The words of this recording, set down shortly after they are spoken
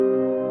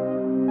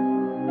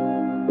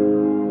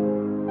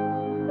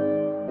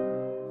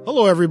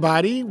Hello,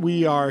 everybody.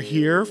 We are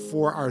here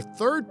for our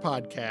third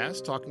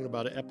podcast talking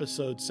about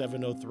episode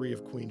 703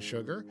 of Queen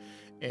Sugar.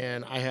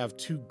 And I have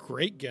two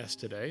great guests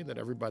today that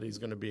everybody's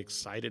going to be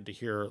excited to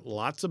hear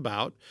lots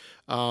about.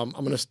 I'm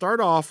going to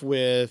start off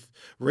with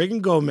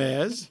Reagan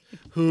Gomez,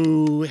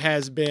 who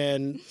has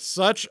been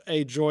such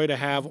a joy to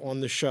have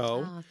on the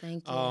show. Oh,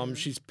 thank you.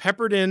 She's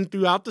peppered in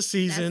throughout the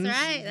seasons.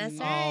 That's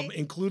right.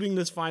 Including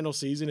this final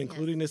season,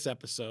 including this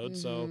episode.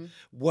 So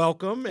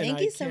welcome. Thank and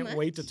you I so can't much.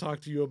 wait to talk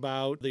to you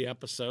about the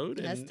episode.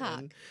 Let's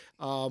talk.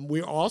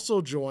 We're also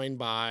joined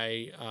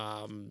by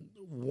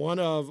one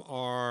of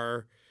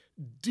our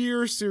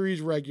dear series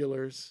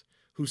regulars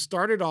who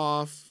started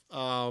off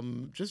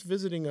just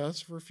visiting us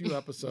for a few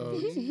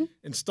episodes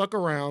and stuck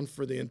around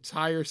for the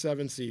entire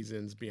 7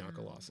 seasons,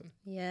 Bianca Lawson.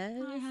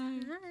 Yes.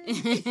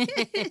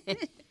 Hi.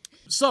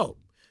 So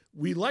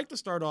we like to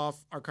start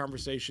off our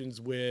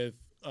conversations with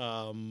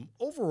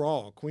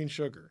overall Queen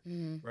Sugar,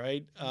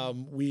 right?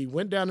 We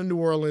went down to New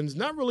Orleans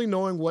not really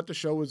knowing what the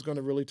show was going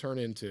to really turn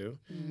into,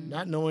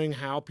 not knowing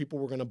how people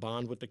were going to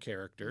bond with the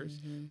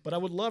characters. But I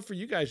would love for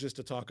you guys just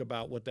to talk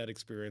about what that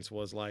experience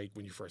was like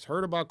when you first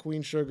heard about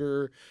Queen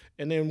Sugar,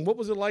 and then what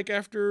was it like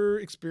after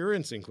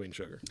experiencing Queen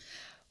Sugar?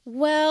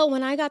 Well,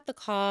 when I got the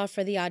call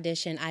for the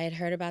audition, I had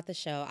heard about the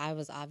show. I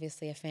was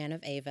obviously a fan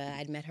of Ava.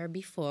 I'd met her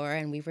before,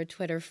 and we were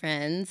Twitter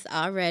friends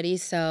already.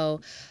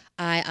 So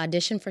I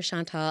auditioned for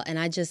Chantal, and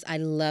I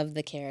loved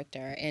the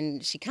character.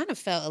 And she kind of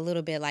felt a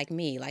little bit like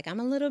me. Like,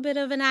 I'm a little bit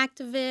of an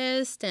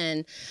activist.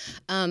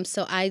 And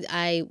so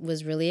I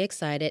was really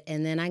excited.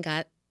 And then I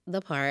got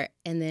the part,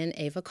 and then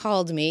Ava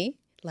called me,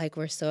 like,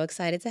 we're so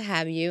excited to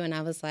have you. And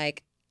I was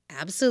like,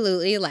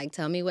 absolutely. Like,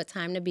 tell me what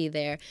time to be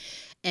there.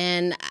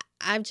 And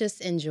I've just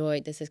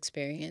enjoyed this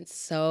experience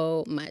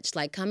so much.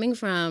 Like, coming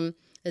from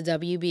the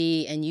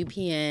WB and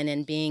UPN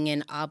and being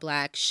in all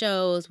Black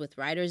shows with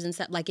writers and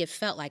stuff, like, it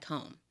felt like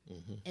home.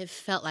 It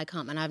felt like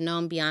home. And I've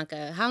known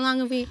Bianca. How long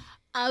have we?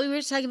 We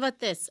were talking about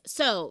this.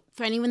 So,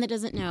 for anyone that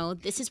doesn't know,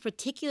 this is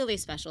particularly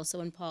special. So,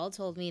 when Paul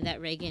told me that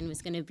Reagan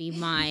was going to be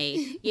my,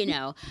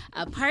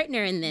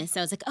 partner in this, I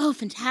was like, oh,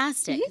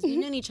 fantastic. Because we've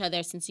known each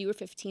other since you were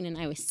 15 and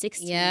I was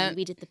 16. Yeah.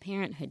 We did the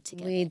Parenthood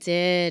together. We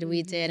did.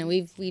 And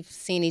we've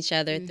seen each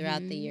other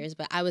throughout the years.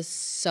 But I was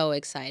so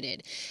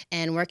excited.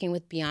 And working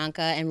with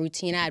Bianca and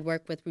Rutina, I'd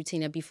worked with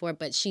Rutina before,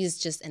 but she's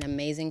just an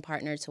amazing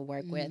partner to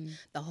work with.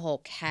 The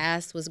whole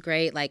cast was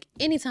great. Like,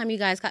 anytime you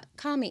guys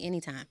call me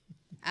anytime.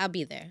 I'll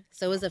be there.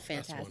 So it was a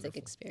fantastic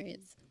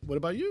experience. What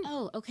about you?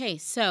 Oh, okay.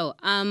 So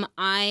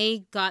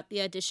I got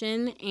the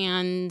audition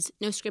and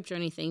no script or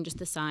anything, just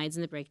the sides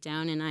and the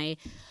breakdown. And I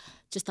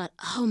just thought,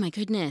 oh, my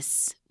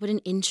goodness, what an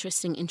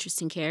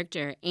interesting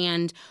character.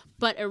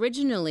 But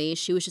originally,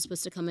 she was just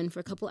supposed to come in for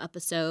a couple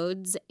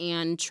episodes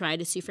and try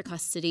to sue for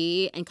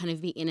custody and kind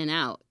of be in and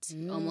out,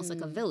 almost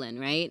like a villain,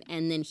 right?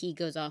 And then he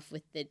goes off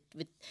with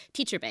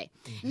Teacher Bay.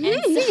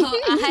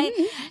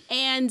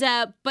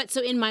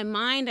 So in my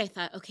mind, I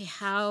thought, okay,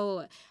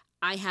 how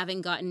I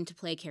haven't gotten to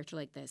play a character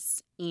like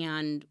this,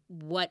 and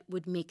what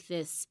would make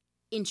this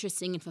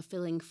interesting and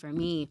fulfilling for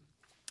me.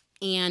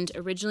 And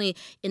originally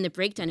in the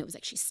breakdown, it was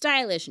like, she's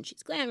stylish and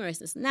she's glamorous,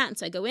 this and that. And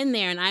so I go in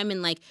there and I'm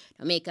in like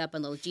makeup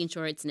and little jean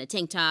shorts and a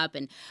tank top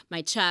and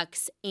my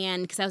Chucks.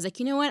 And because I was like,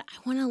 you know what? I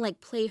want to like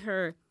play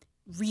her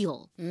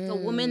real. The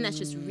woman that's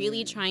just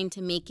really trying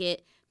to make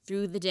it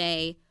through the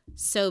day,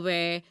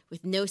 sober,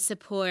 with no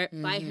support,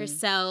 by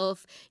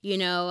herself,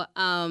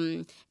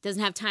 doesn't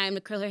have time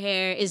to curl her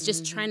hair, is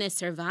just trying to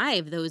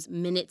survive those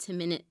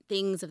minute-to-minute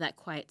things of that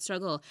quiet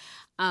struggle.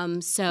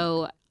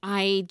 So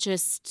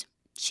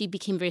she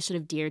became very sort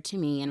of dear to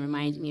me and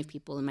reminded me of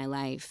people in my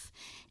life.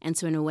 And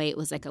so in a way, it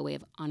was like a way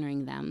of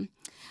honoring them.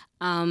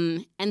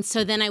 And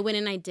so then I went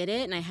and I did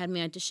it, and I had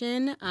my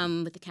audition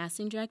with the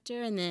casting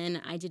director, and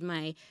then I did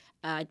my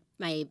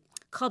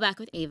callback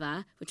with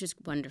Ava, which was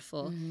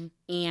wonderful,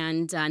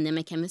 and then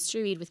my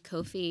chemistry read with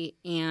Kofi,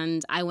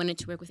 and I wanted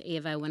to work with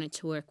Ava, I wanted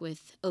to work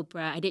with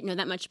Oprah. I didn't know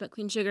that much about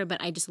Queen Sugar,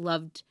 but I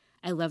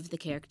loved the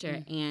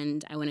character,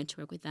 and I wanted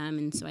to work with them,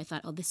 and so I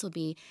thought, oh, this will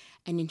be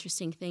an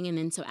interesting thing. And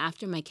then so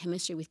after my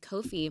chemistry with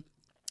Kofi,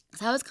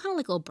 so I was kind of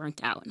like a little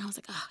burnt out, and I was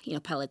like, oh,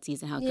 pilot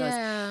season, how it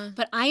goes.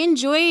 But I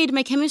enjoyed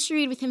my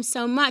chemistry with him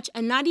so much,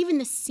 and not even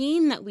the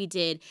scene that we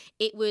did.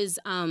 It was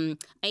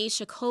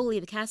Aisha Coley,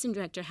 the casting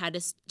director, had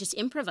us just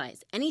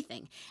improvise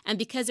anything. And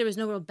because there was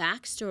no real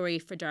backstory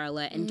for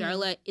Darla, and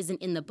Darla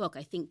isn't in the book,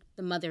 I think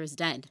the mother is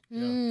dead.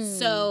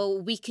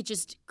 So we could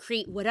just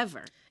create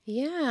whatever.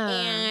 Yeah.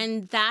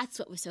 And that's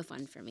what was so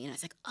fun for me. And I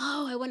was like,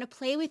 oh, I want to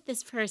play with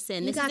this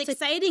person. You this got is to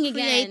exciting again.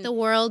 Create the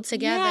world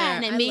together. Yeah,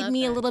 and it made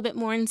me a a little bit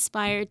more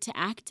inspired to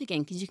act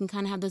again, because you can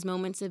kind of have those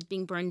moments of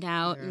being burned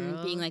out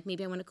and being like,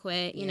 maybe I want to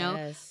quit, you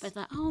know. But I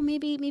thought, oh,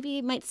 maybe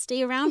it might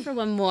stay around for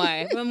one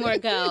more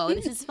go.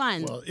 This is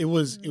fun. Well, it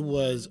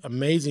was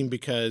amazing,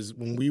 because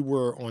when we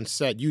were on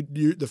set, you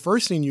the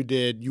first scene you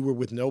did, you were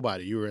with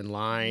nobody. You were in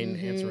line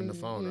answering the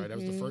phone, right? That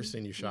was the first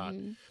scene you shot.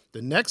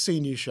 The next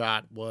scene you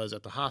shot was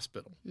at the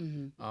hospital,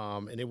 and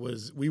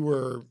we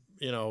were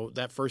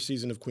that first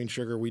season of Queen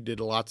Sugar, we did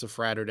lots of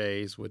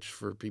Fraturdays, which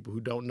for people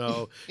who don't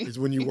know is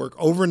when you work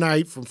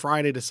overnight from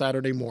Friday to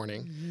Saturday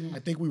morning. I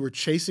think we were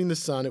chasing the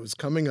sun. It was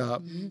coming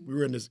up. We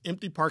were in this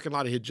empty parking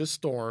lot. It had just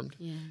stormed.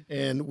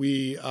 And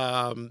we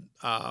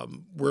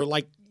were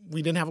like,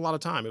 we didn't have a lot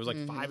of time. It was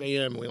like 5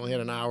 a.m. We only had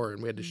an hour,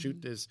 and we had to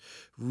shoot this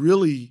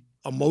really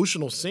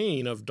emotional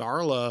scene of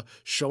Darla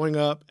showing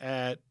up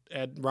at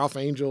Ralph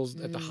Angel's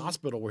at the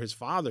hospital where his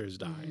father is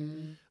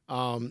dying.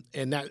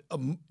 And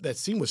that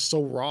scene was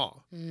so raw.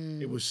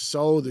 It was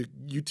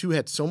you two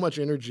had so much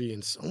energy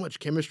and so much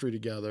chemistry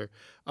together.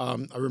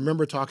 I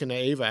remember talking to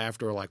Ava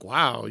after, like,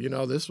 wow, it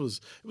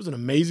was an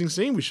amazing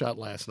scene we shot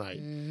last night.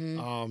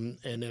 And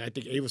then I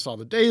think Ava saw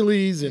the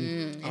dailies,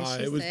 and she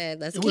said,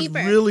 let's it was keep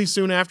her. Really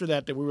soon after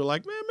that we were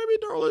like, man, maybe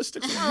Darla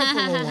sticks around for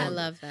a little longer. I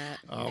love that.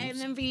 I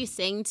remember you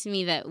saying to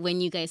me that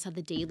when you guys saw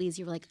the dailies,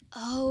 you were like,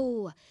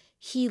 oh,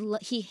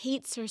 he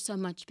hates her so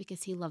much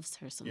because he loves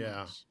her so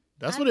much.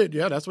 That's what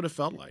it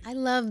felt like. I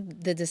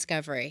love the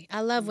discovery.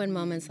 I love when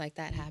moments like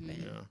that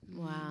happen. Yeah.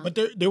 Wow. But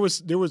there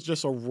was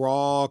just a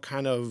raw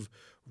kind of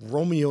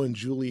Romeo and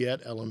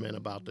Juliet element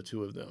about the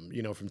two of them,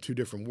 from two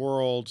different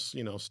worlds,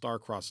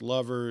 star-crossed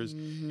lovers,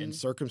 and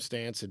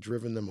circumstance had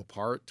driven them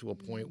apart to a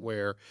point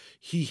where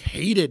he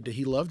hated that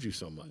he loved you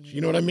so much.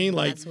 You know what I mean?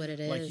 Like, that's what it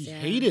is. Like he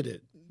hated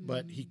it,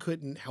 but he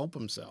couldn't help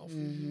himself.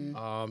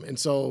 And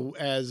so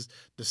as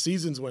the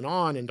seasons went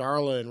on and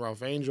Darla and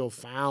Ralph Angel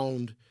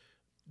found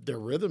their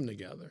rhythm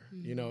together,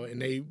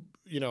 and they,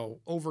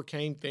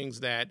 overcame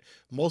things that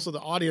most of the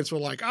audience were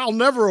like, I'll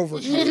never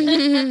overcome.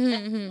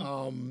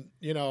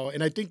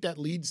 And I think that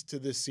leads to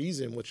this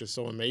season, which is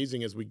so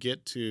amazing as we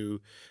get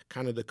to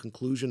kind of the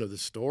conclusion of the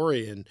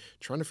story and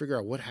trying to figure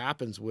out what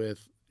happens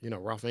with,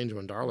 Ralph Angel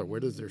and Darla. Where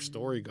does their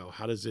story go?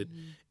 How does it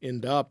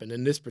end up? And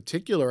in this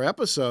particular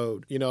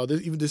episode,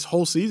 even this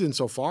whole season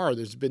so far,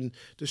 there's been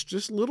this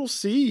just little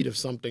seed of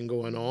something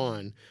going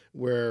on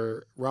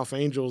where Ralph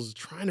Angel's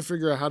trying to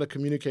figure out how to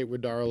communicate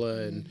with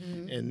Darla,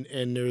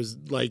 and there's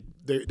like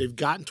they've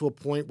gotten to a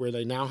point where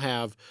they now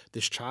have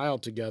this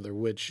child together,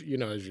 which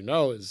as you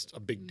know is a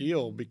big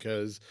deal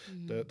because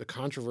the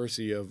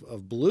controversy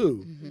of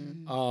Blue,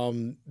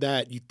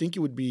 that you think it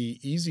would be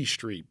easy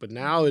street, but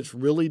now it's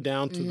really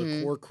down to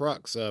the core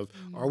crux of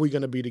are we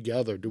going to be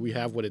together? Do we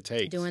have what it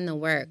takes? Doing the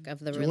work of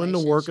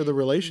the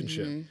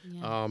relationship.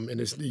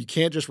 And you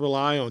can't just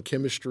rely on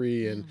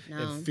chemistry and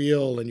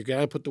feel, and you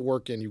got to put the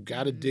work in. You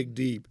got to dig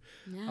deep.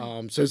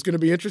 So it's going to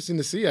be interesting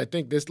to see. I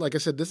think this, like I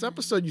said, this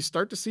episode, you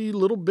start to see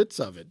little bits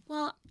of it.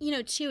 Well,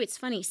 too, it's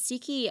funny.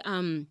 Siki,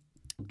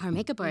 our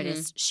makeup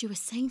artist, she was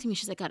saying to me,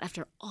 she's like, God,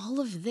 after all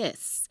of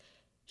this,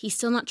 he's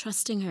still not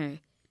trusting her.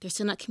 They're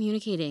still not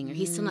communicating, or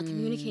he's still not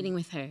communicating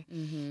with her.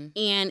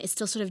 And it's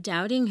still sort of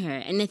doubting her.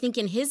 And I think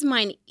in his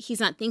mind, he's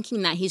not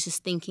thinking that. He's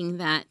just thinking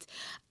that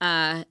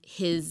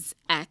his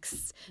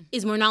ex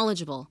is more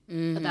knowledgeable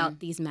about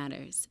these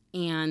matters.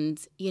 And,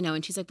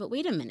 and she's like, but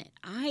wait a minute.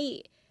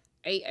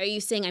 Are you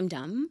saying I'm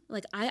dumb?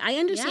 Like, I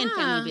understand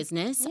family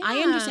business. I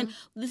understand.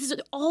 This is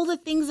all the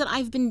things that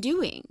I've been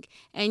doing.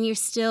 And you're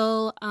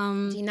still...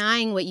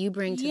 denying what you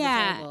bring to the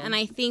table. And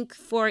I think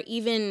for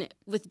even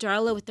with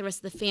Darla, with the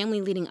rest of the family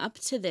leading up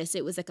to this,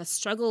 it was like a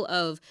struggle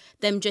of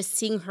them just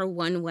seeing her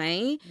one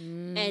way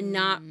and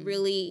not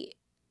really...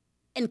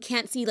 and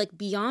can't see, like,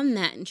 beyond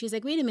that. And she's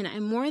like, wait a minute,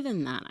 I'm more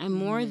than that. I'm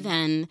more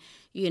than,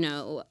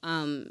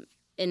 an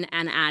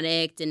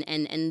addict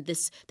and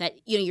this, that,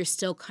 you're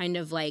still kind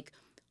of, like...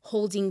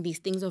 holding these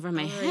things over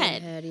my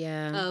head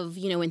of,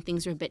 when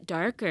things are a bit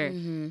darker.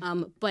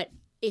 But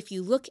if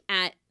you look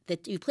at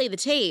you play the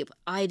tape,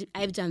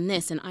 I've done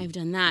this and I've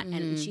done that.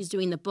 And she's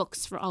doing the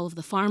books for all of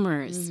the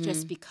farmers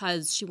just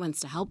because she wants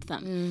to help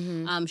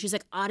them. She's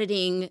like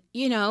auditing,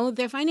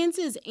 their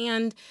finances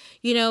and,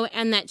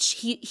 and that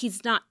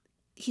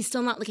he's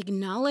still not like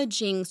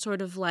acknowledging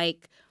sort of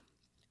like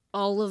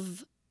all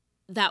of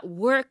that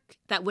work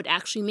that would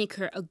actually make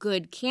her a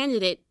good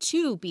candidate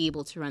to be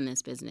able to run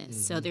this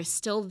business. So there's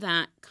still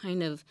that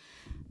kind of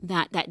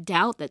that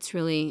doubt that's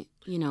really,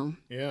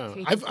 Yeah.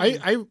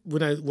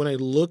 When I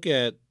look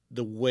at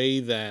the way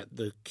that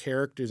the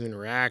characters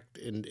interact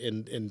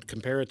and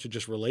compare it to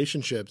just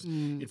relationships,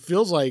 it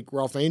feels like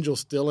Ralph Angel's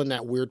still in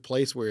that weird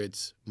place where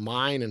it's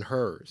mine and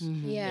hers.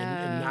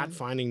 And not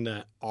finding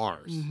that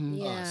ours,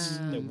 us,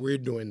 that we're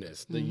doing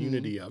this, the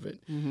unity of it.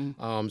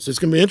 So it's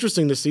going to be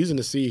interesting this season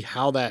to see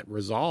how that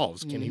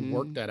resolves. Can he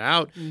work that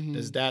out?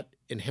 Does that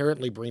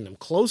inherently bring them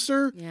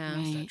closer?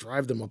 Does that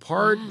drive them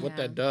apart? What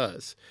that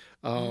does.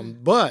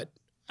 But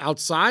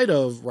outside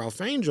of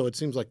Ralph Angel, it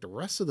seems like the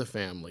rest of the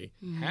family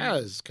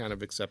has kind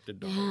of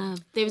accepted Darla. Yeah,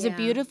 there was a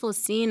beautiful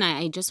scene.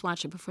 I just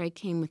watched it before I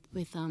came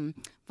with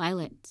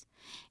Violet.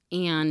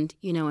 And,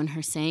 and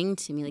her saying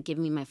to me, like, give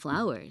me my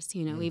flowers,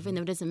 even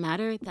though it doesn't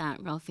matter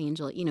that Ralph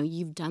Angel,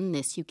 you've done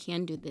this, you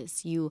can do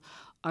this, you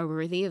are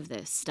worthy of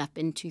this, step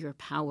into your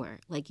power.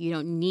 Like, you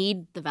don't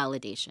need the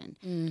validation.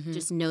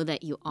 Just know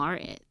that you are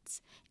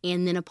it.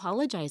 And then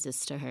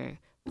apologizes to her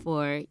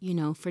for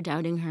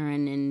doubting her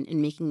and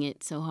making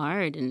it so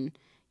hard, and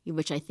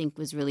which I think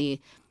was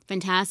really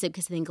fantastic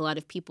because I think a lot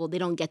of people, they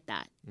don't get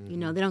that. You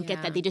know, they don't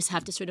get that. They just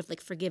have to sort of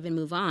like forgive and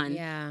move on.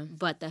 Yeah.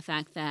 But the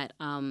fact that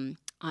Aunt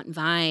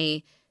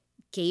Vi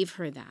gave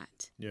her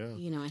that. Yeah.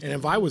 You know,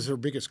 and Vi was her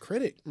biggest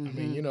critic. I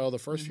mean, you know, the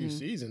first few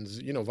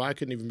seasons, you know, Vi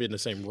couldn't even be in the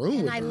same room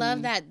And with I her.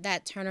 love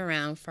that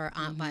turnaround for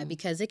Aunt Vi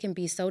because it can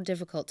be so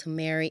difficult to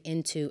marry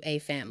into a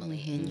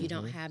family and you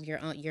don't have your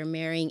own. You're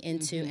marrying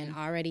into an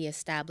already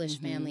established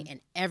family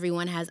and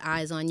everyone has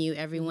eyes on you.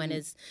 Everyone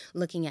is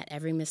looking at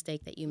every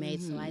mistake that you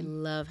made. So I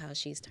love how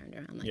she's turned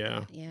around like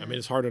that. Yeah. I mean,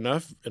 it's hard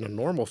enough in a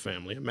normal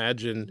family.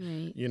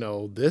 Imagine, you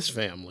know, this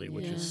family,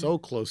 which is so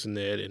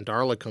close-knit, and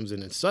Darla comes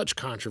in such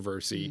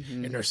controversy,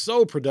 and they're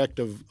so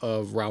protective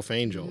of Ralph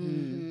Angel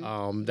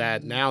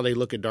that now they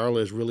look at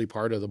Darla as really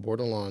part of the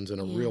Bordelons in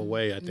a real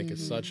way. I think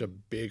it's such a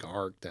big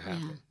arc to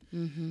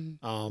happen.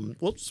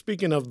 Well,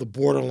 speaking of the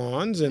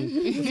Bordelons, and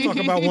let's talk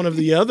about one of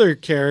the other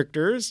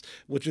characters,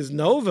 which is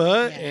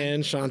Nova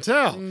and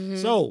Chantal.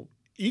 So,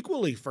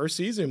 equally, first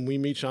season, we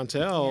meet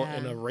Chantal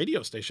in a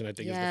radio station, I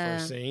think is the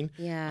first scene.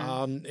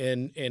 Yeah.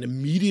 And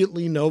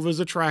immediately Nova's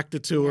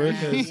attracted to her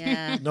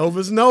because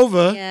Nova's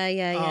Nova.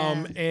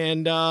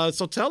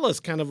 So tell us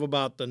kind of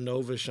about the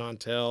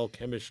Nova-Chantal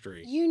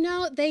chemistry. You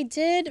know, they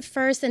did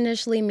first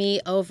initially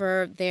meet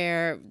over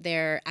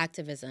their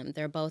activism.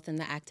 They're both in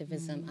the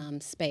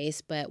activism space,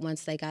 but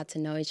once they got to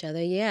know each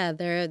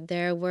other,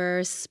 there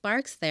were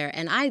sparks there.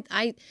 And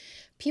I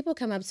people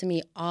come up to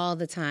me all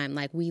the time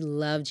like, we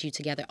loved you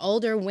together.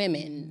 Older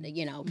women,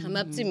 you know, come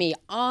up to me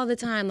all the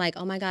time like,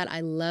 oh my God,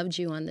 I loved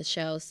you on the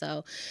show.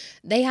 So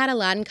they had a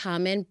lot in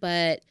common,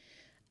 but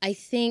I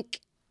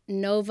think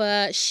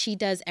Nova, she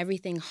does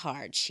everything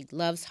hard. She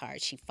loves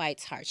hard. She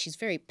fights hard. She's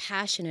very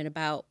passionate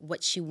about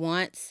what she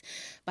wants,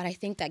 but I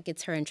think that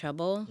gets her in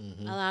trouble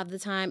a lot of the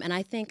time. And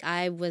I think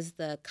I was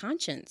the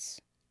conscience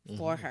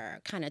for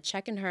her, kind of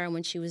checking her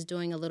when she was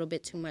doing a little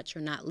bit too much or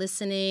not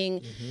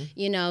listening,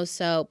 you know,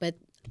 so, but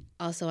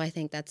also I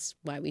think that's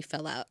why we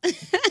fell out,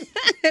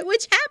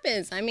 which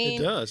happens. I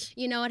mean, it does.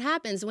 You know, it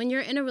happens when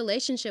you're in a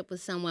relationship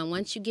with someone,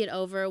 once you get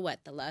over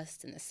the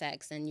lust and the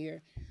sex and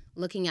you're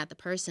looking at the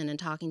person and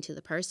talking to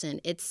the person,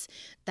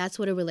 that's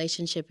what a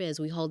relationship is.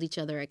 We hold each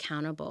other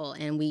accountable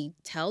and we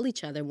tell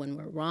each other when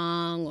we're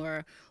wrong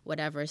or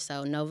whatever.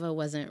 So Nova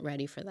wasn't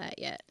ready for that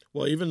yet.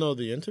 Well, even though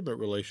the intimate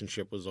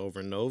relationship was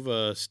over,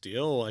 Nova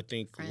still, I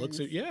think, Friends.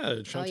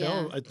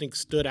 Chantal, I think,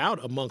 stood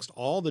out amongst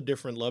all the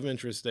different love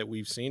interests that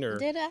we've seen her.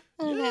 Did I?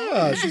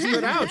 Yeah, she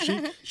stood out.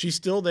 She's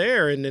still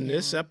there. And in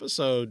this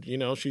episode, you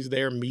know, she's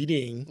there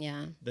meeting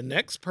the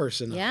next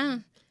person.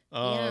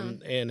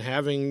 And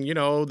having, you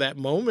know, that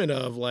moment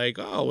of like,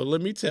 oh, well,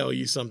 let me tell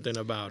you something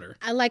about her.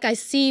 I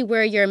see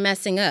where you're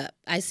messing up.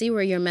 I see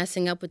where you're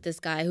messing up with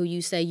this guy who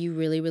you say you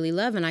really, really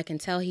love, and I can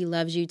tell he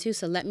loves you too.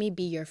 So let me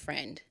be your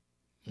friend.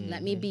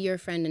 Let me be your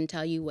friend and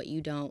tell you what you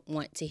don't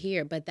want to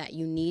hear, but that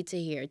you need to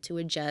hear to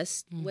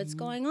adjust what's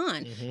going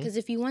on. Because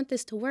if you want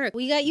this to work,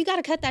 you got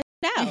to cut that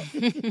out.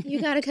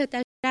 You got to cut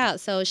that out.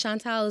 So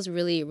Chantal is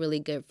really, really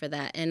good for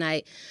that. And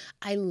I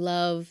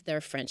love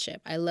their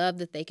friendship. I love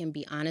that they can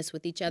be honest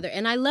with each other.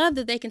 And I love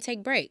that they can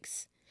take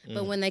breaks.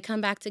 But when they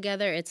come back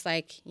together, it's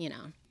like, you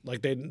know.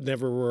 Like they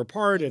never were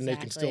apart and they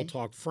can still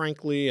talk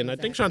frankly. And I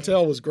think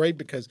Chantal was great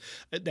because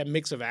that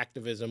mix of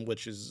activism,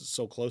 which is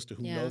so close to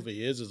who Nova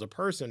is as a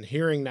person,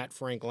 hearing that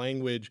frank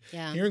language,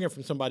 hearing it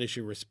from somebody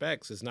she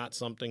respects is not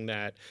something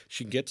that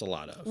she gets a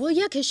lot of. Well,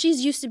 yeah, because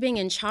she's used to being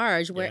in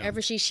charge wherever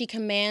she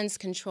commands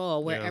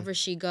control wherever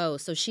she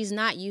goes. So she's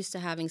not used to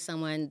having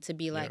someone to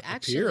be like,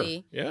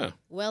 actually,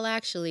 well,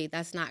 actually,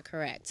 that's not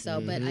correct. So,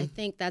 but I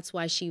think that's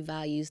why she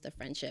values the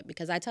friendship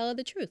because I tell her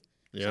the truth.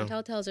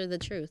 Chantal tells her the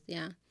truth,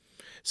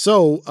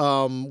 So,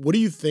 what do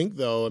you think,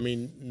 though? I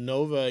mean,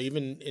 Nova,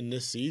 even in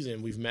this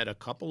season, we've met a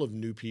couple of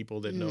new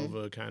people that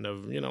Nova kind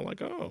of, you know,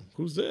 like, oh,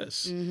 who's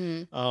this?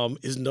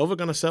 Is Nova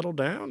going to settle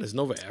down? Is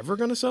Nova ever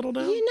going to settle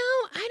down? You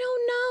know, I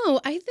don't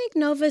know. I think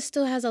Nova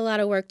still has a lot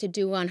of work to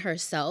do on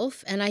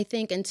herself. And I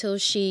think until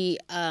she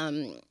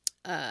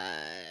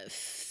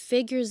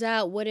figures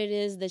out what it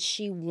is that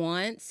she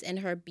wants and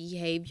her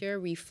behavior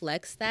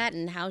reflects that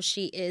and how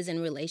she is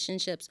in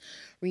relationships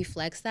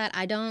reflects that,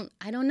 I don't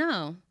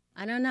know.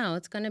 I don't know.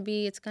 It's gonna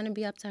be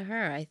up to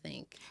her, I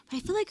think. But I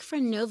feel like for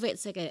Nova,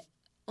 it's like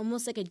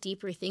almost like a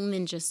deeper thing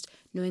than just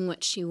knowing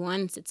what she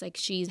wants. It's like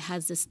she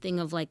has this thing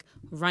of like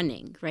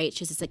running, right? She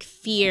has this like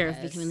fear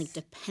of becoming like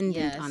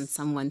dependent on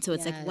someone. So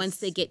it's like once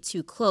they get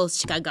too close,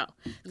 she gotta go.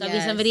 It's gotta be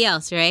somebody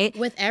else, right?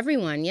 With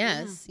everyone,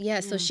 yes.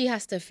 So she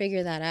has to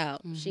figure that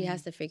out. She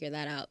has to figure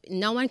that out.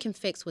 No one can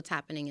fix what's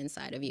happening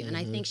inside of you. And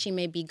I think she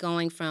may be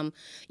going from,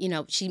 you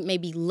know, she may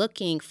be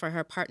looking for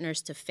her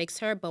partners to fix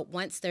her, but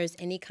once there's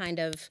any kind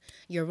of,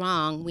 you're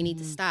wrong, we need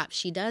to stop,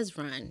 she does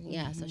run.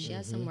 So she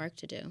has some work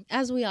to do,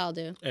 as we all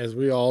do. As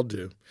we all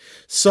do.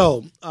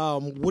 So,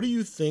 what do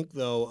you think,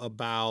 though,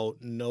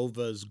 about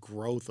Nova's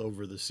growth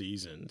over the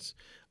seasons?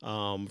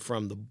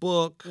 From the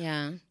book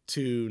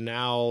to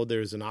now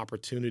there's an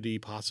opportunity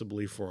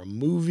possibly for a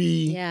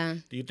movie. Yeah.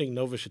 Do you think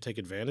Nova should take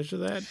advantage of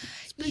that?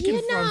 Speaking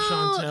from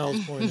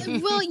Chantal's point of view.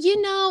 Well,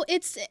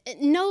 it's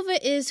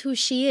Nova is who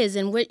she is,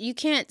 and you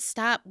can't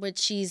stop what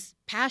she's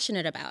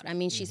passionate about. I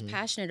mean, she's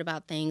passionate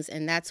about things,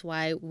 and that's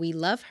why we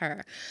love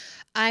her.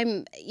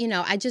 I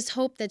just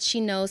hope that she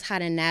knows how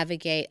to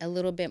navigate a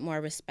little bit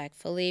more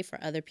respectfully for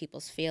other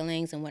people's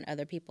feelings and what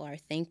other people are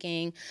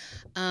thinking.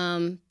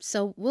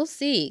 So we'll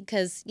see,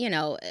 because,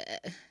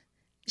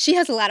 she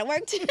has a lot of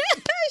work to do.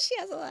 She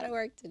has a lot of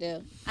work to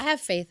do. I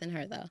have faith in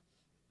her, though.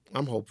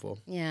 I'm hopeful.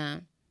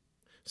 Yeah.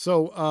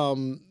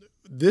 So,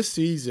 this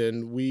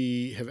season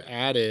we have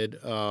added,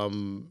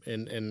 I'm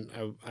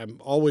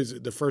always,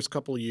 the first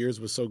couple of years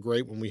was so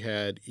great when we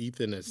had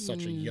Ethan as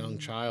such a young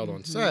child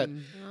on set.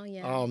 Oh,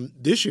 yeah.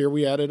 This year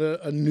we added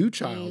a new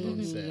child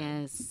on set.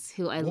 Yes,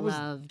 who I what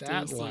loved. What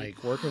was that Daisy.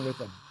 like, working with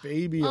a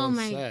baby on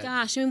set? Oh my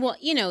gosh. I mean, well,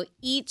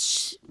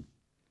 each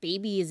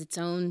baby is its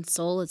own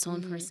soul, its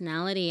own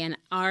personality, and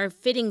our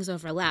fittings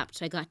overlapped.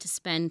 So I got to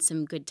spend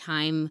some good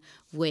time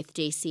with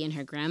Daisy and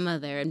her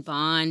grandmother and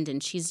bond,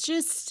 and she's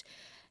just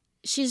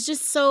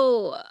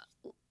so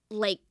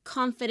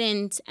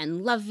confident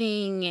and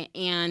loving.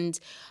 And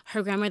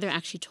her grandmother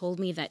actually told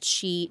me that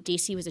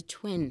Daisy was a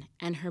twin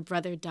and her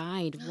brother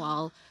died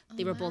while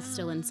they were both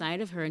still inside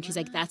of her. And she's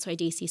like, that's why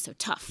Daisy's so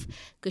tough,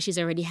 because she's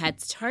already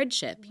had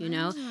hardship,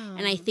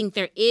 And I think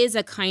there is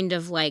a kind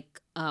of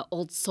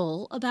old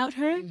soul about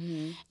her.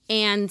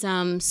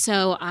 And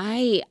so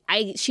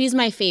she's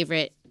my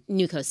favorite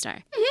new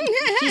co-star.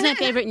 She's my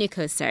favorite new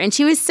co-star. And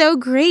she was so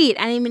great.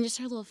 I mean, just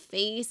her little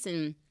face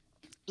and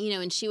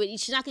and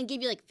she's not going to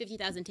give you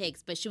 50,000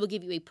 takes, but she will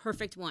give you a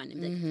perfect one.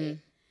 And be like, okay.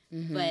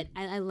 But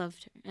I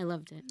loved her. I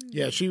loved it.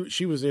 Yeah,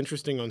 she was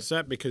interesting on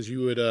set because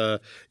you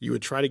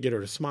would try to get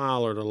her to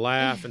smile or to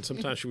laugh, and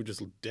sometimes she would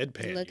just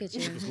deadpan Look at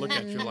you. Just look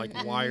at you like,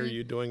 why are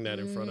you doing that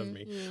in front of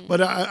me? Yeah.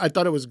 But I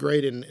thought it was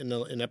great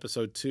in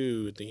episode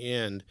 2 at the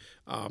end.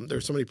 There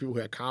were so many people who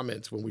had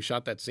comments when we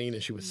shot that scene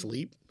and she was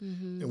asleep,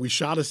 and we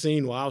shot a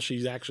scene while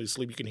she's actually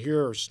asleep. You can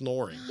hear her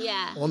snoring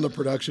on the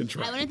production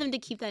track. I wanted them to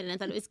keep that in. I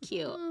thought it was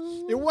cute.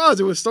 It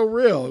was so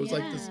real. It was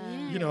like this,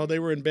 they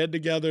were in bed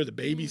together, the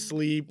baby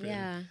sleep,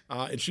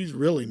 and she's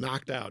really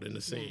knocked out in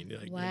the scene.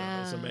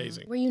 Wow. It's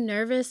amazing. Were you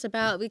nervous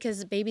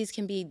because babies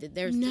can be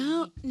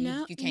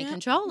you can't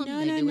control them.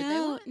 They do what they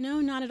want. No,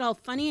 not at all.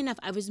 Funny enough,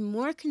 I was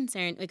more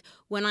concerned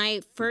when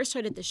I first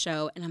started the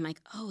show, and I'm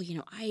like,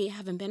 I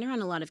haven't been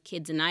around a lot of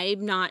kids, and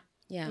I'm not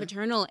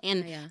maternal,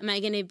 and am I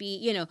going to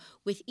be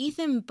with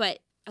Ethan? But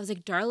I was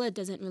like, Darla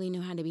doesn't really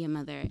know how to be a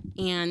mother.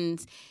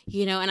 And,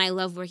 and I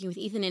love working with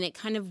Ethan, and it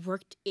kind of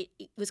worked. It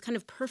was kind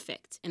of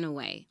perfect in a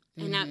way.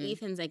 And now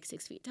Ethan's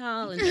 6 feet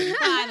tall and 35.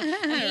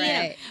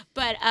 Right.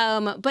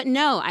 But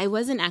no, I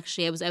wasn't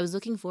actually. I was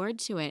looking forward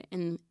to it.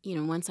 And,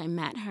 once I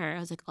met her, I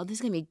was like, oh, this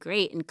is going to be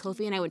great. And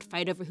Kofi and I would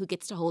fight over who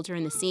gets to hold her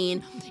in the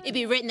scene. It'd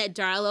be written that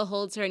Darla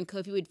holds her, and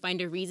Kofi would find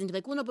a reason to be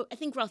like, well, no, but I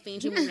think Ralph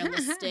Angel was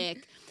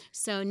realistic.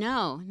 So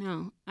no.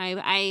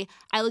 I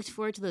looked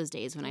forward to those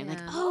days when I'm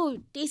like, oh,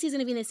 Daisy's going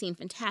to be in the scene.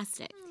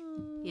 Fantastic.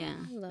 Yeah.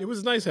 It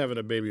was nice having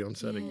a baby on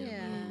set again.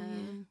 Yeah.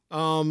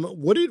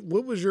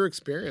 What was your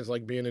experience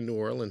like being in New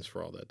Orleans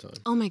for all that time?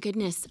 Oh my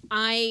goodness.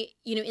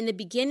 In the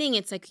beginning,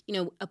 it's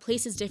a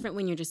place is different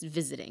when you're just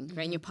visiting,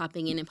 right? And you're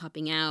popping in and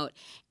popping out.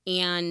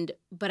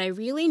 But I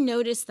really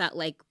noticed that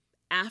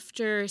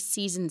after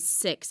season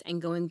 6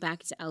 and going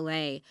back to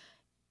LA,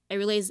 I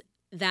realized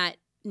that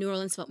New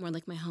Orleans felt more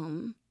like my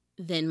home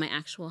than my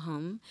actual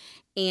home.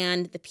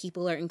 And the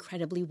people are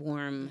incredibly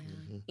warm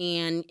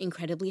and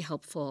incredibly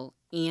helpful.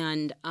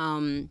 And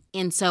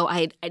so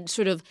I'd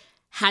sort of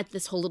had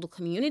this whole little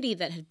community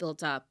that had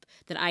built up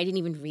that I didn't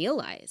even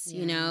realize,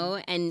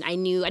 And I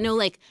know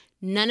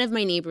none of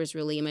my neighbors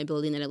really in my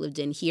building that I lived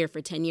in here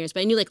for 10 years, but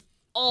I knew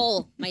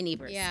all my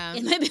neighbors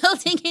in my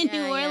building in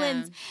New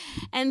Orleans.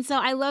 Yeah. And so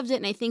I loved it,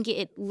 and I think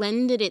it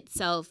lended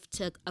itself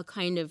to a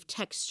kind of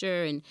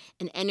texture and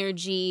an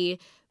energy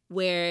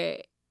where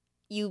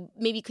you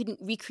maybe couldn't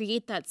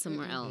recreate that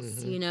somewhere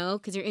else,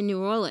 because you're in New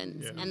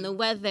Orleans and the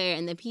weather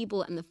and the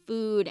people and the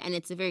food, and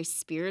it's a very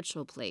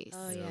spiritual place.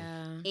 Oh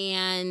yeah.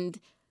 And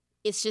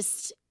it's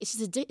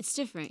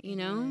different,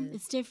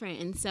 It's different.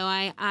 And so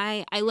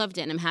I loved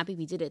it, and I'm happy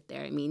we did it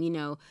there. I mean,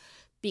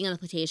 being on the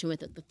plantation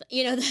with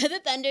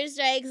the thunder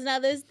strikes and all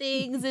those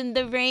things and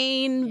the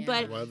rain,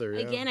 but weather,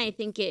 again, I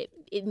think it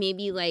may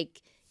be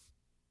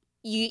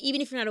you,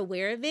 even if you're not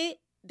aware of it,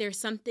 there's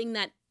something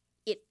that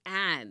it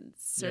adds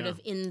sort of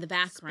in the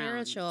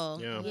background. Spiritual.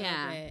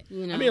 Yeah. I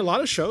mean, a lot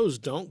of shows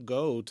don't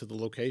go to the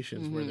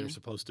locations where they're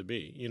supposed to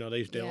be.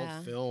 They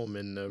don't film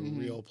in the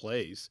real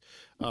place.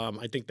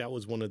 I think that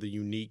was one of the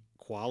unique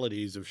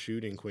qualities of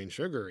shooting Queen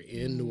Sugar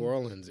in New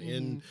Orleans,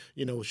 in,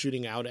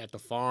 shooting out at the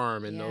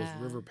farm in those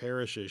river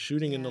parishes,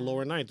 shooting in the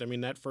Lower Ninth. I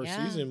mean, that first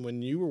season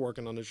when you were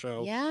working on the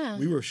show,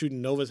 we were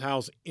shooting Nova's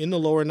house in the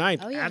Lower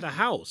Ninth at a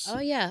house. Oh,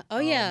 yeah.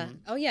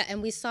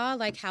 And we saw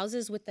like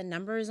houses with the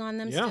numbers on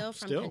them still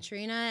from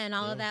Katrina and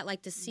all of that.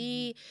 Like to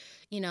see,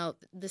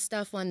 the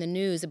stuff on the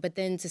news, but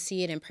then to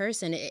see it in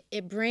person,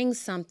 it brings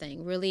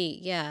something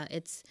really,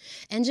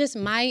 and just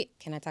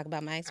can I talk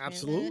about my experience?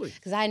 Absolutely.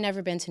 Because I had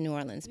never been to New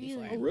Orleans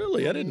before. Oh,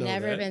 really? I didn't know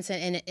that. Never been to,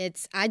 and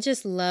I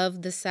just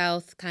love the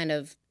South kind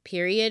of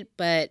period,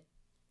 but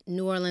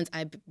New Orleans,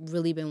 I've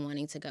really been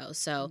wanting to go.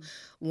 So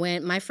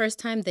when my first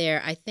time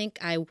there, I think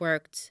I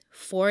worked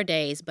 4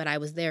 days, but I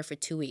was there for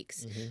 2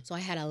 weeks. So I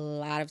had a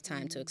lot of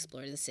time to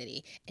explore the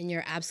city. And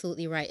you're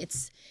absolutely right.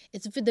 It's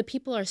the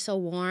people are so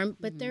warm,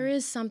 but there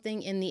is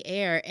something in the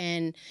air.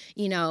 And,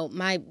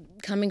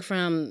 coming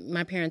from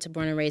my parents are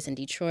born and raised in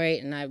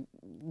Detroit, and I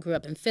grew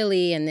up in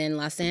Philly and then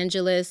Los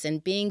Angeles,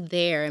 and being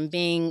there and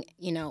being,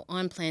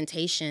 on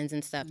plantations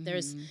and stuff,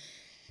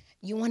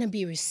 you want to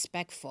be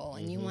respectful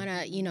and you want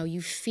to,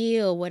 you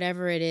feel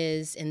whatever it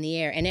is in the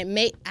air. And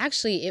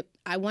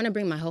I want to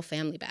bring my whole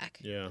family back.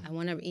 Yeah.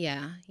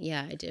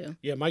 I do.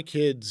 Yeah, my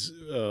kids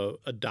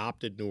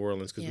adopted New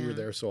Orleans because we were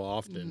there so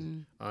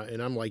often.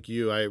 And I'm like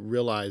you, I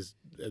realized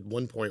at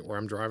one point where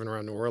I'm driving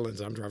around New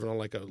Orleans, I'm driving on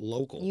like a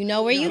local. You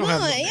know where you're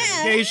going,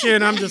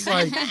 navigation. I'm just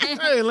like,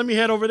 hey, let me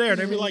head over there. And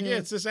they'd be like, yeah,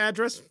 it's this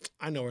address.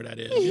 I know where that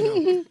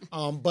is,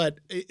 But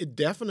it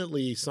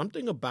definitely,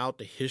 something about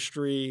the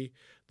history,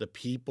 the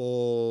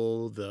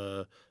people,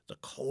 the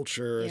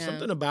culture,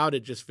 something about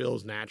it just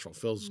feels natural,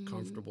 feels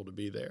comfortable to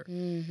be there.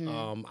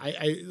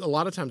 I a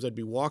lot of times I'd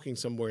be walking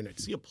somewhere and I'd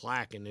see a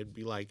plaque and it'd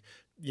be like,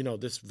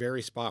 this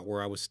very spot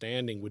where I was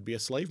standing would be a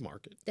slave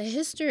market. The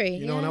history,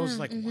 and I was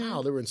like,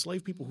 wow, there were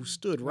enslaved people who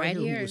stood right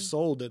here, who were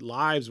sold, that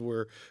lives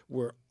were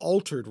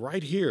altered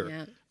right here.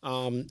 Yeah.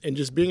 And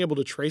just being able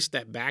to trace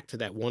that back to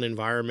that one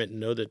environment and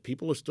know that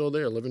people are still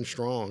there, living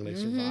strong, they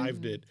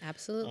survived it.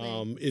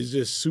 Absolutely. Is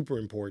just super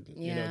important.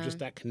 Just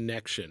that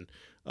connection.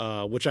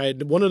 Which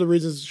one of the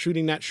reasons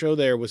shooting that show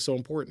there was so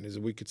important is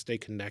that we could stay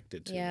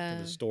connected to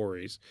the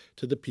stories,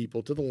 to the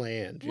people, to the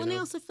land. Well, and I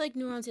also feel like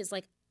New Orleans is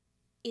like,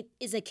 it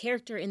is a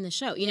character in the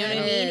show. You know what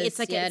I mean? It's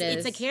like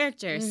it's a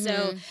character.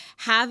 So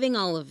having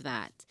all of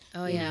that.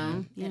 Oh, it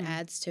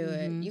adds to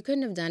it. You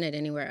couldn't have done it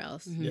anywhere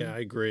else. Yeah, I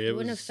agree. It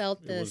wouldn't have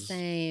felt the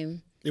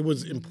same. It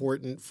was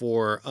important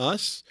for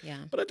us,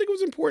 but I think it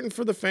was important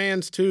for the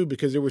fans too,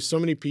 because there were so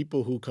many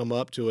people who come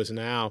up to us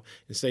now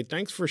and say,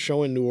 thanks for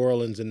showing New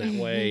Orleans in that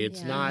way.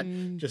 It's not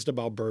just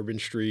about Bourbon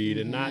Street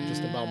and not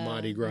just about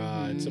Mardi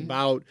Gras. It's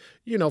about,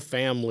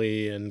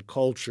 family and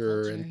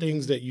culture and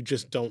things that you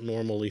just don't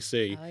normally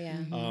see. Oh,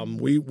 yeah.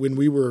 When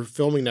we were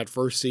filming that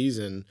first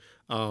season,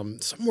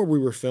 somewhere we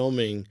were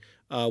filming,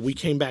 we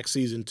came back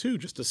season 2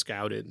 just to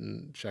scout it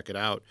and check it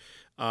out.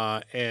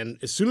 And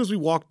as soon as we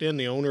walked in,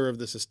 the owner of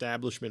this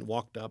establishment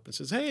walked up and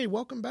says, hey,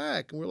 welcome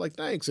back. And we're like,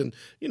 thanks. And,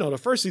 the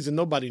first season,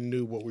 nobody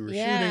knew what we were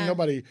shooting.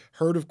 Nobody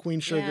heard of Queen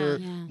Sugar.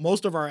 Yeah.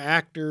 Most of our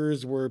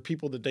actors were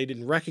people that they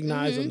didn't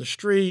recognize on the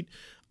street.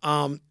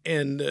 And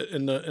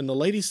the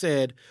lady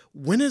said,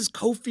 when is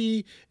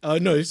Kofi?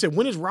 He said,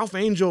 when is Ralph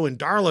Angel and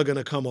Darla going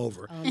to come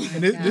over? Oh,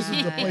 and this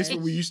is the place where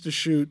we used to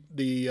shoot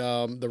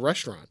the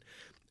restaurant.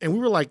 And we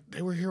were like,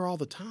 they were here all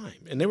the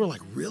time. And they were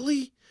like,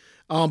 really?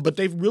 But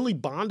they've really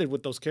bonded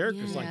with those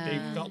characters. Like they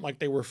felt like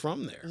they were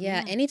from there.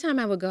 Yeah. Anytime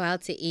I would go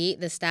out to eat,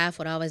 the staff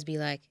would always be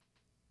like,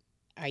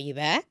 are you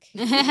back?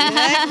 But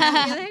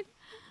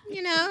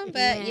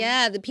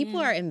the people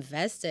are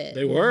invested.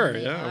 They were,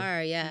 They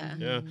are. Yeah.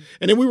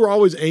 And then we were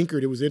always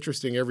anchored. It was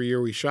interesting. Every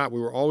year we shot, we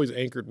were always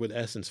anchored with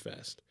Essence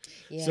Fest.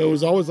 Yeah. So it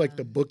was always like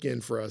the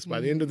bookend for us.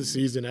 By the end of the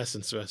season,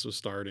 Essence Fest was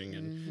starting,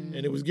 and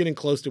it was getting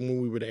close to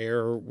when we would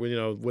air,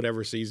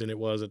 whatever season it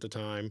was at the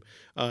time.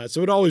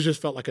 So it always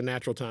just felt like a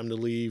natural time to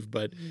leave.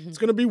 But it's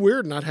going to be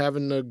weird not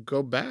having to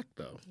go back,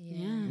 though.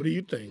 Yeah. What do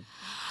you think?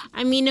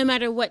 I mean, no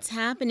matter what's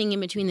happening in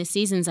between the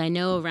seasons, I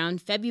know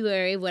around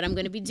February what I'm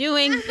going to be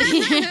doing.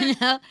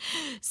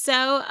 So,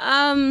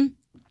 I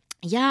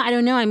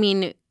don't know. I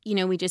mean,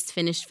 we just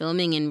finished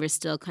filming and we're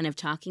still kind of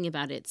talking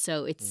about it.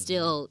 So it's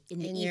still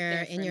in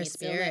your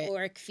spirit,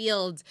 auric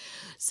field.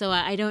 So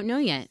I don't know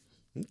yet.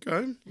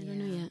 Okay. I don't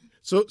know yet.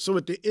 So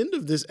at the end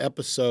of this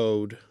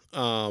episode,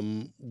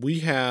 we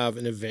have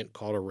an event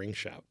called a ring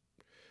shout.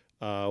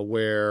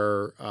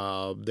 Where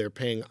they're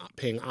paying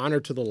honor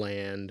to the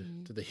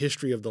land, to the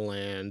history of the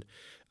land.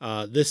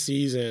 This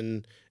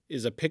season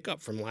is a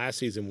pickup from last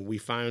season when we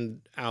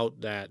found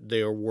out that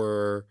there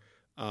were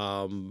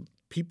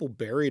people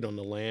buried on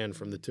the land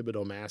from the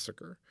Thibodeau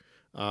massacre.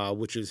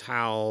 which is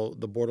how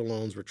the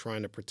Bordelons were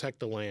trying to protect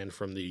the land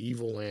from the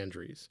evil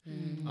Landrys.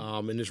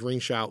 And this ring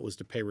shout was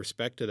to pay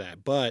respect to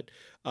that. But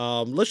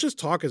let's just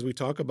talk as we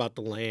talk about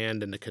the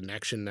land and the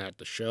connection that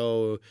the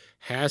show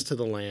has to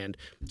the land,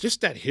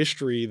 just that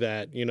history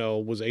that,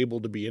 was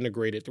able to be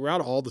integrated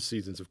throughout all the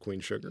seasons of Queen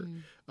Sugar,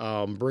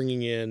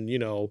 bringing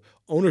in,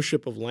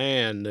 ownership of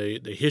land,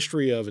 the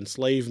history of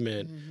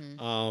enslavement,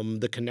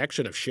 the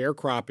connection of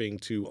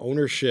sharecropping to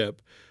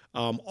ownership.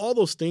 All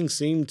those things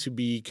seem to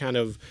be kind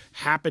of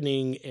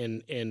happening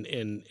and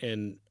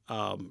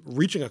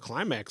reaching a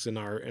climax in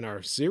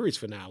our series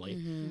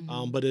finale.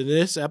 But in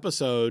this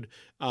episode,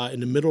 in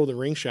the middle of the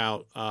ring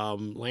shout,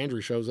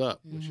 Landry shows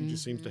up, which he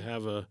just seems to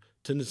have a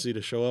tendency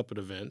to show up at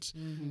events.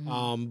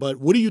 But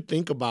what do you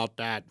think about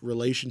that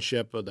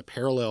relationship or the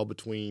parallel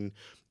between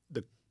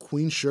the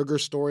Queen Sugar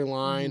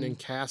storyline and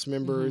cast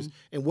members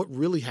and what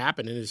really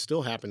happened and is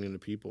still happening to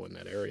people in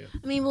that area?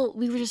 I mean, well,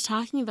 we were just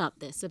talking about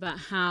this, about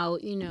how,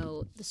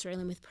 the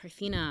storyline with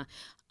Parthena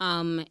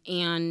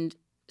and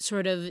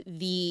sort of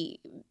the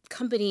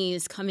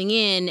companies coming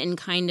in and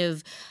kind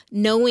of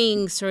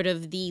knowing sort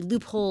of the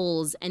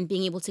loopholes and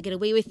being able to get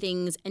away with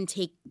things and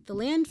take the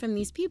land from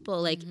these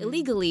people, like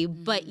illegally,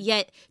 but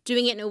yet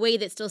doing it in a way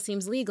that still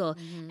seems legal.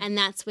 And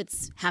that's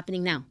what's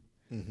happening now.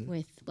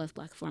 With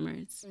Black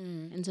farmers.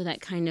 And so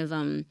that kind of,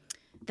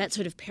 that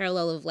sort of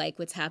parallel of like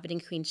what's happening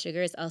in Queen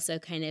Sugar is also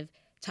kind of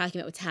talking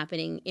about what's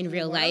happening in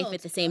real life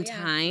at the same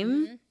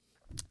time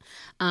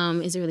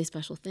is a really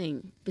special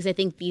thing. Because I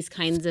think these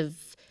kinds of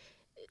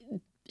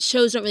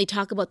shows don't really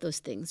talk about those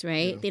things,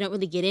 right? They don't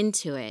really get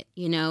into it,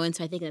 And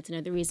so I think that's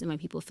another reason why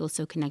people feel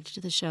so connected to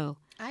the show.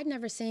 I'd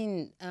never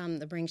seen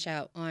the Ring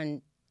Shout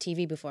on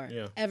TV before.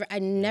 Ever.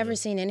 I'd never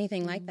seen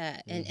anything like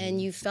that.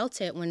 And you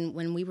felt it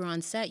when we were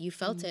on set. You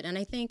felt it. And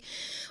I think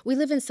we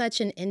live in such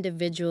an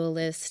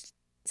individualist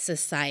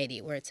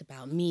society where it's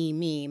about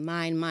me,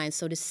 mine.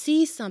 So to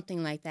see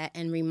something like that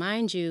and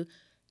remind you,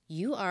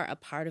 you are a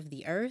part of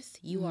the earth.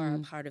 You are a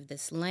part of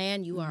this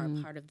land. You are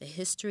a part of the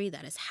history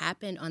that has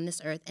happened on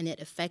this earth, and it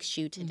affects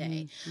you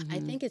today. I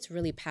think it's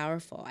really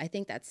powerful. I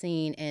think that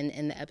scene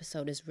in the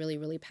episode is really,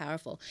 really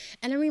powerful.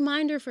 And a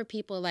reminder for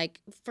people, like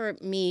for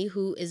me,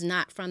 who is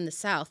not from the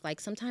South, like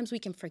sometimes we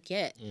can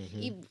forget.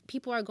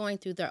 People are going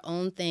through their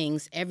own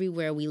things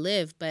everywhere we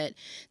live, but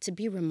to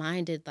be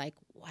reminded, like,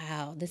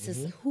 wow, this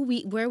is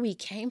where we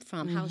came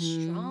from, how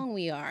strong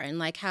we are, and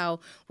like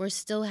how we're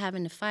still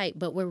having to fight,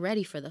 but we're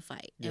ready for the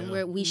fight, and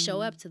we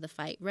show up to the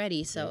fight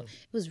ready. So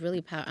it was really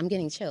powerful. I'm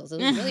getting chills.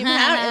 It was really It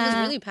was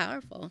really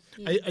powerful.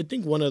 I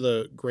think one of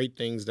the great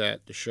things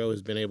that the show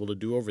has been able to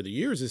do over the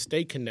years is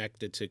stay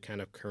connected to kind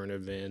of current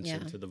events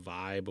and to the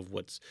vibe of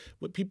what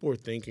people are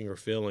thinking or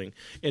feeling.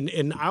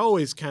 And I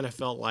always kind of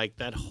felt like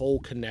that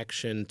whole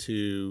connection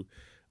to,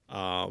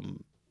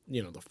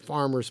 the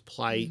farmer's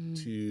plight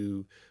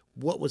to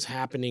what was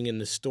happening in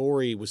the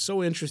story was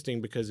so interesting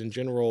because in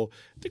general,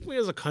 I think we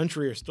as a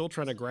country are still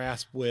trying to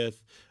grasp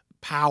with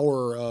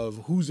power of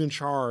who's in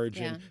charge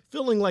and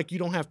feeling like you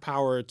don't have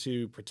power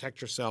to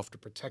protect yourself, to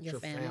protect your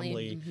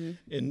family.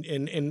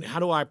 And how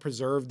do I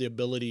preserve the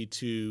ability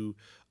to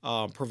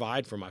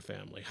provide for my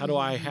family? How do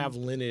I have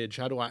lineage?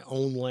 How do I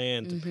own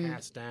land to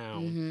pass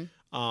down?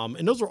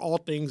 And those are all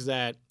things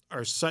that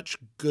are such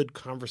good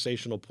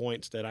conversational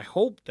points that I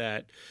hope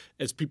that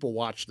as people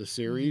watch the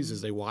series,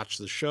 as they watch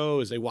the show,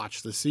 as they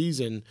watch the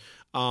season,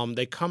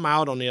 they come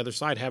out on the other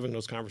side having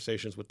those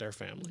conversations with their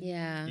family.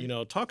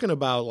 Talking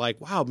about like,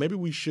 wow, maybe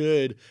we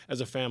should, as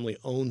a family,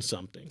 own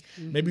something.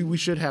 Maybe we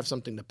should have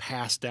something to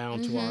pass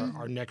down to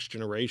our next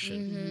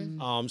generation.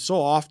 So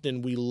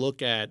often we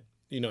look at,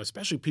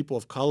 especially people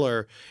of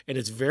color, and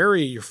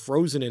you're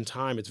frozen in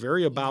time. It's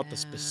very about the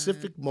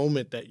specific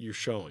moment that you're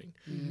showing.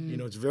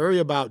 It's very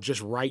about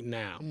just right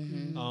now,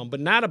 but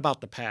not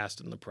about the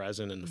past and the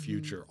present and the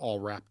future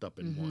all wrapped up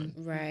in one.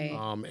 Right.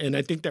 And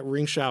I think that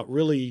Ring Shout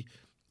really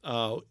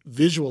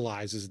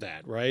visualizes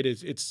that, right?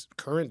 It's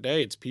current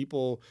day. It's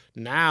people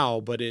now,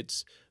 but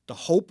it's the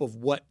hope of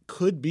what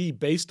could be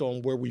based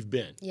on where we've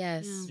been.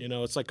 Yes.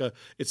 It's like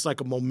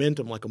a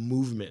momentum, like a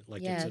movement,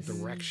 like it's a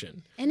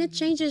direction. And it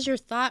changes your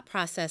thought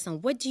process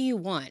on what do you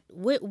want?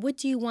 What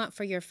do you want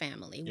for your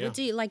family? What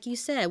do you, like you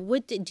said,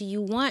 do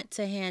you want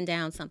to hand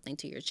down something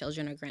to your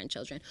children or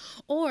grandchildren?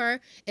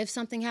 Or if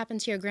something happened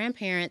to your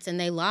grandparents and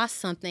they lost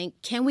something,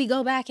 can we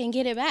go back and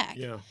get it back?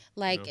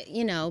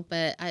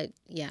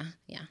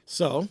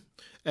 So,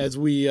 as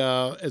we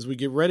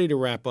get ready to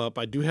wrap up,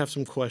 I do have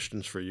some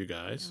questions for you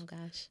guys. Oh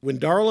gosh. When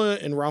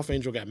Darla and Ralph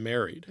Angel got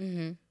married,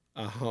 the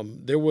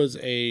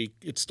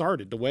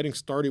wedding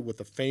started with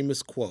a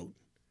famous quote.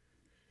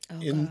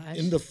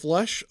 In the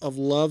flush of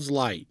love's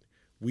light,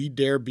 we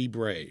dare be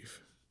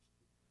brave.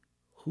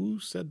 Who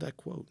said that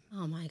quote?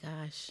 Oh my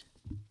gosh.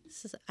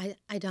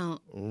 I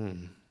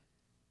don't.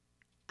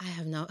 I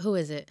have no. Who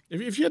is it?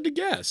 If you had to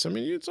guess, I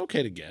mean, it's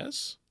okay to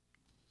guess.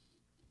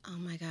 Oh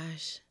my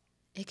gosh.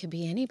 It could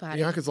be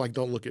anybody. Bianca's like,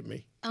 don't look at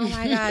me. Oh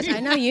my gosh. I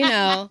know you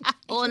know.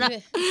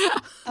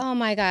 Oh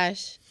my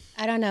gosh.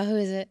 I don't know. Who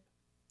is it?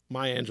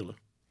 Maya Angelou.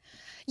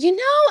 You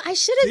know, I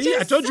should have just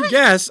I told you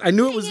guess. I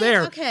knew it was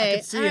there. Okay. I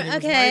could see it. It was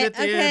Okay. right at the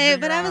edge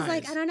of But your I was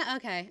like, eyes. I don't know.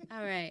 Okay.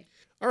 All right.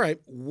 All right.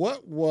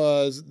 What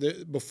was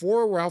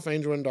before Ralph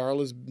Angel and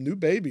Darla's new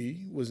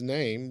baby was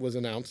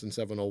announced in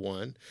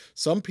 701?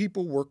 Some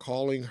people were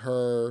calling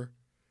her,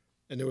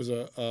 and there was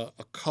a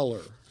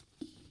color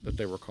that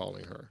they were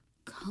calling her.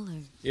 Color.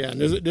 Yeah, and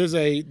there's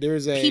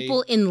a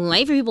People in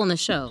life or people in the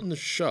show? in the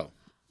show.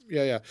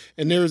 Yeah.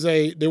 And there was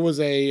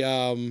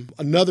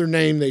another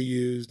name they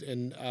used,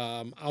 and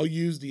I'll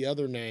use the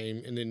other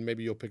name, and then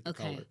maybe you'll pick the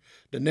color.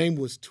 The name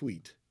was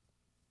Tweet.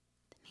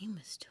 The name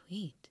was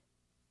Tweet.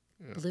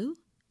 Yeah. Blue?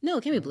 No,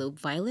 it can't be blue.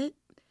 Violet?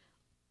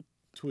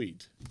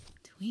 Tweet.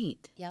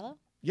 Yellow?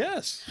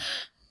 Yes.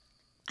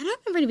 I don't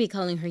remember anybody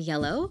calling her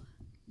yellow.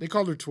 They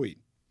called her Tweet.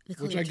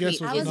 Which I guess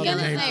was I was another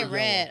gonna name say for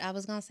red. yellow. I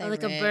was gonna say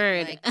like red, a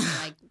bird,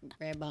 like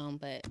red bone,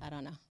 but I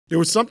don't know. There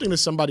was something that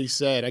somebody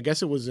said. I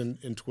guess it was in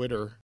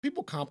Twitter.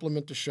 People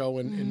compliment the show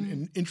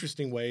in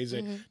interesting ways.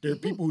 There are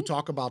people who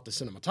talk about the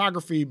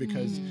cinematography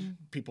because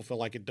people feel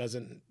like it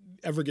doesn't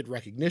ever get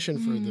recognition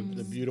for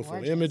the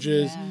beautiful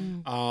images.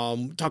 Yeah.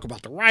 Talk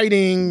about the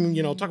writing.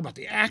 Talk about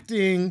the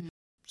acting.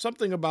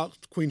 Something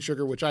about Queen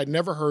Sugar, which I'd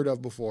never heard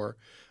of before.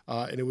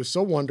 And it was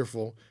so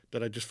wonderful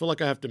that I just feel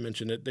like I have to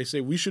mention it. They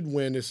say we should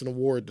win. It's an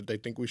award that they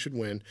think we should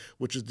win,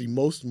 which is the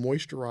most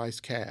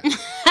moisturized cast.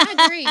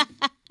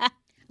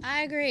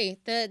 I agree.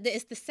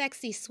 It's the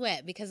sexy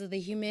sweat because of the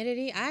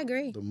humidity. I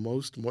agree.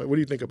 What do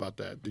you think about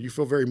that? Do you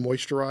feel very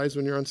moisturized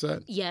when you're on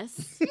set?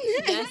 Yes.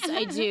 Yes,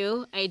 I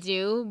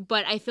do.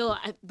 But I feel,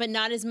 but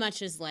not as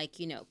much as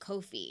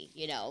Kofi,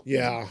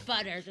 Yeah.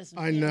 butter just.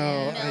 I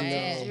know.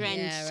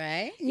 Drenched,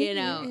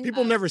 Yeah, right.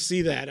 People never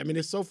see that. I mean,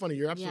 it's so funny.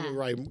 You're absolutely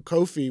right.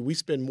 Kofi, we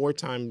spend more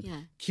time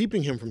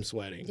keeping him from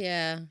sweating.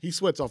 Yeah. He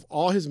sweats off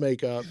all his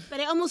makeup. But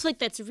I almost like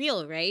that's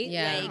real, right?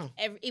 Yeah.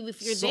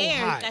 If you're So there,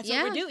 hot. that's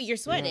what we're doing. You're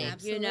sweating,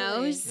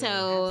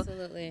 So.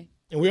 Absolutely.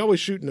 And we always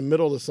shoot in the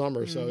middle of the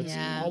summer, so it's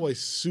Yeah.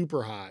 always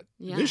super hot.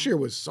 Yeah. This year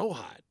was so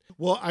hot.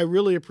 Well, I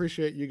really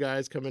appreciate you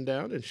guys coming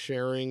down and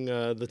sharing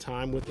the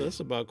time with us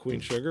about Queen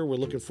Sugar. We're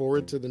looking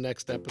forward to the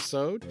next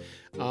episode.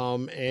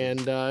 And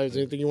is there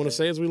anything you want to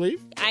say as we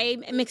leave? I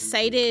am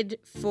excited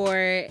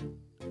for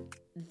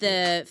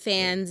the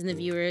fans and the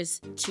viewers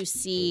to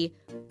see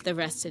the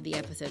rest of the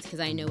episodes because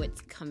I know it's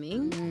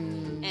coming.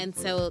 And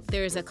so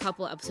there's a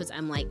couple episodes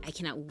I'm like, I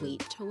cannot wait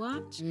to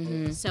watch.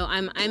 So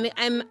I'm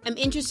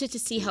interested to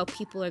see how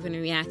people are going to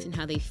react and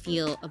how they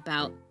feel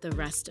about the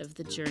rest of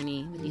the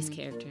journey with these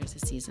characters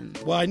this season.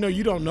 Well, I know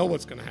you don't know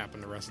what's going to happen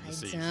the rest of the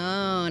season.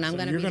 I'm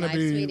going to be live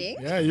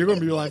tweeting. Yeah, you're going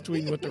to be live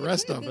tweeting with the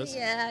rest of us.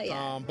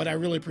 Yeah. But I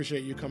really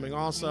appreciate you coming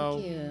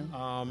also. Thank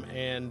you.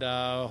 And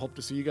hope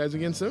to see you guys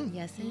again soon.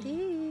 Yes,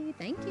 indeed.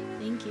 Thank you.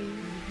 Thank you.